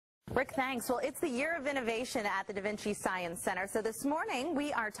Rick, thanks. Well, it's the year of innovation at the Vinci Science Center. So this morning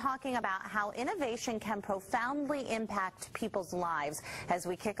we are talking about how innovation can profoundly impact people's lives as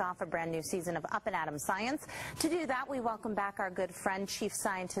we kick off a brand new season of Up and Atom Science. To do that, we welcome back our good friend, Chief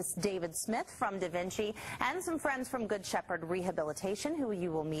Scientist David Smith from Da Vinci, and some friends from Good Shepherd Rehabilitation, who you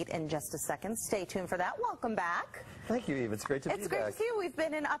will meet in just a second. Stay tuned for that. Welcome back. Thank you, Eve. It's great to be back. It's great to see you. We've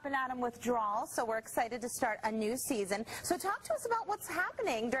been in Up and Atom withdrawal, so we're excited to start a new season. So talk to us about what's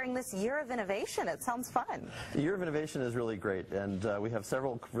happening during this year of innovation. It sounds fun. The year of innovation is really great, and we have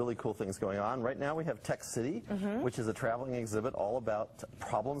several really cool things going on. Right now we have Tech City, which is a traveling exhibit all about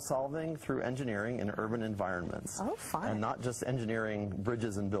problem solving through engineering in urban environments. Oh, fun. And not just engineering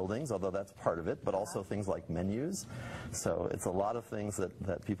bridges and buildings, although that's part of it, but also things like menus. So it's a lot of things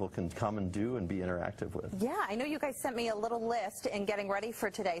that people can come and do and be interactive with. Yeah, I know you guys sent me a little list in getting ready for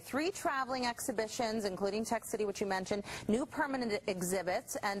today. 3 traveling exhibitions, including Tech City, which you mentioned, new permanent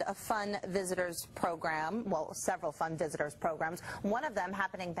exhibits, and a fun visitors program. Well, several fun visitors programs. One of them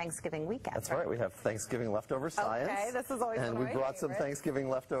happening Thanksgiving weekend. That's right. We have Thanksgiving leftover science. Okay, this is always and we brought some Thanksgiving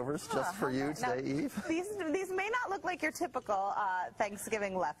leftovers just for you today, Eve. These may not look like your typical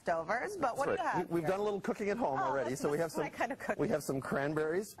Thanksgiving leftovers, but what do you have? We've done a little cooking at home already, so we have some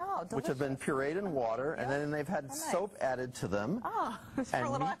cranberries, which have been pureed in water, and then they've had soap added to them,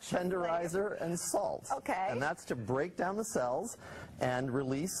 and meat tenderizer and salt. Okay. And that's to break down the cells and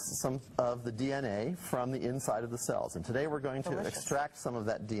release some of the DNA from the inside of the cells. And today we're going to extract some of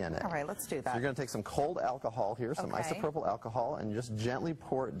that DNA. All right, let's do that. So you're going to take some cold alcohol here, some isopropyl alcohol, and just gently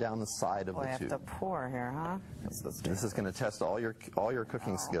pour it down the side of the tube. I have to pour here, huh? This is going to test all your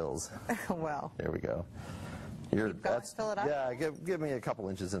cooking skills. Well. There we go. Fill it up? Yeah, give me a couple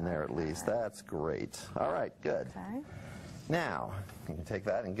inches in there at least. That's great. All right, good. Okay. Now, you can take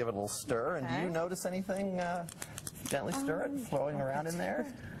that and give it a little stir. And do you notice anything? Gently stir it, flowing around in there.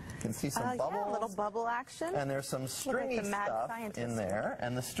 You can see some bubbles. Yeah, a little bubble action. And there's some stringy stuff in there,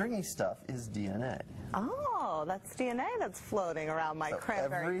 and the stringy stuff is DNA. Oh, that's DNA that's floating around my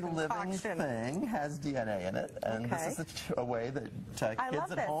cranberry concoction. Every living thing has DNA in it, and this is a way that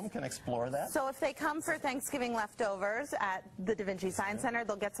kids at home can explore that. So if they come for Thanksgiving leftovers at the Da Vinci Science Center,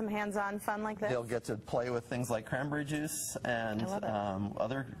 they'll get some hands-on fun like this? They'll get to play with things like cranberry juice and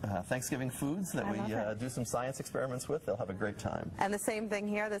other Thanksgiving foods that we do some science experiments with. They'll have a great time. And the same thing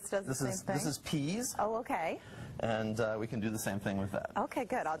here? This does the same thing? This is peas. Oh, okay. And we can do the same thing with that. Okay,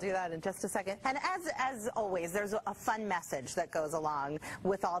 good. I'll do that in just a second. And as always, there's a fun message that goes along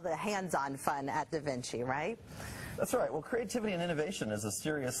with all the hands-on fun at Da Vinci, right? That's right. Well, creativity and innovation is a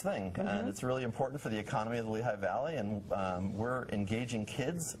serious thing, and it's really important for the economy of the Lehigh Valley, and we're engaging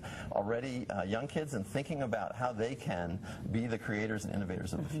kids already, young kids, and thinking about how they can be the creators and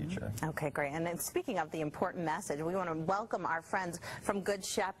innovators of the future. Okay, great. And then speaking of the important message, we want to welcome our friends from Good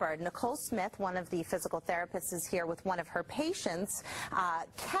Shepherd. Nicole Smith, one of the physical therapists, is here with one of her patients,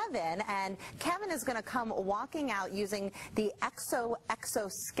 Kevin, and Kevin is going to come walking out using the Ekso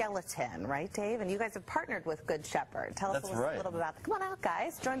exoskeleton, right, Dave? And you guys have partnered with Good Shepherd. Tell us a little bit about that. Come on out,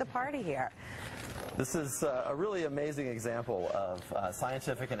 guys. Join the party here. This is a really amazing example of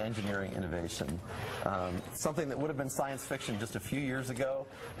scientific and engineering innovation. Something that would have been science fiction just a few years ago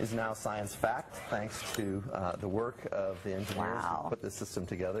is now science fact, thanks to the work of the engineers who put this system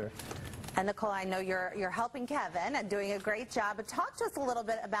together. And Nicole, I know you're helping Kevin and doing a great job. But talk to us a little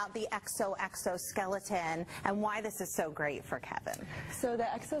bit about the exoskeleton and why this is so great for Kevin. So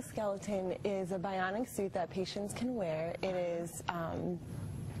the exoskeleton is a bionic suit that patients can wear. It is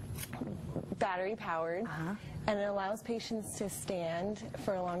battery powered, and it allows patients to stand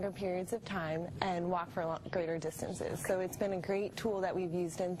for longer periods of time and walk for greater distances. So it's been a great tool that we've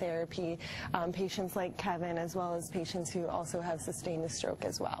used in therapy, patients like Kevin, as well as patients who also have sustained a stroke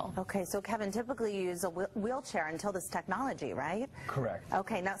as well. Okay, so Kevin, typically you use a wheelchair until this technology, right? Correct.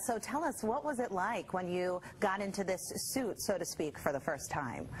 Okay, now so tell us, what was it like when you got into this suit, so to speak, for the first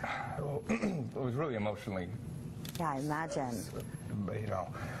time? It was really emotionally. Yeah, I imagine. You know,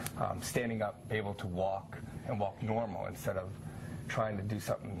 standing up, able to walk and walk normal instead of trying to do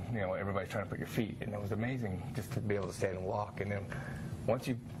something, you know, everybody's trying to put your feet. And it was amazing just to be able to stand and walk. And then once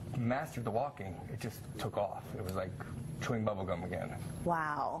you mastered the walking, it just took off. It was like chewing bubble gum again.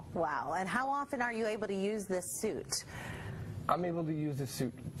 Wow, wow. And how often are you able to use this suit? I'm able to use this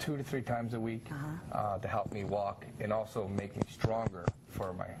suit 2 to 3 times a week to help me walk and also make me stronger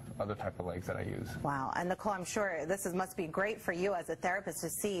for my other type of legs that I use. Wow. And Nicole, I'm sure this must be great for you as a therapist to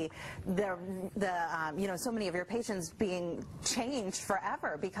see so many of your patients being changed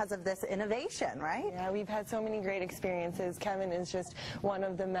forever because of this innovation, right? Yeah, we've had so many great experiences. Kevin is just one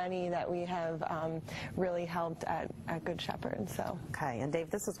of the many that we have really helped at Good Shepherd. So. Okay. And Dave,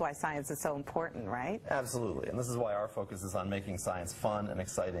 this is why science is so important, right? Absolutely. And this is why our focus is on making science fun and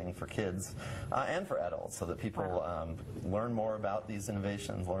exciting for kids and for adults, so that people learn more about these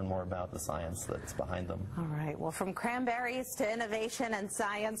innovations, learn more about the science that's behind them. All right. Well, from cranberries to innovation and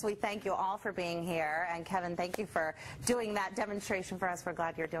science, we thank you all for being here. And Kevin, thank you for doing that demonstration for us. We're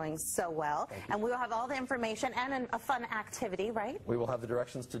glad you're doing so well. And we will have all the information and a fun activity, right? We will have the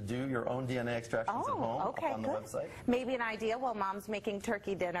directions to do your own DNA extractions at home up on the website. Maybe an idea while mom's making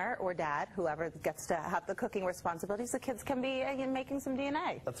turkey dinner, or dad, whoever gets to have the cooking responsibilities, the kids can be making some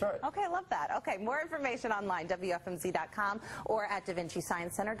DNA. That's right. Okay, I love that. Okay, more information online, WFMZ.com or at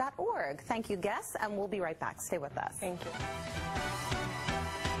DaVinciScienceCenter.org. Thank you, guests, and we'll be right back. Stay with us. Thank you.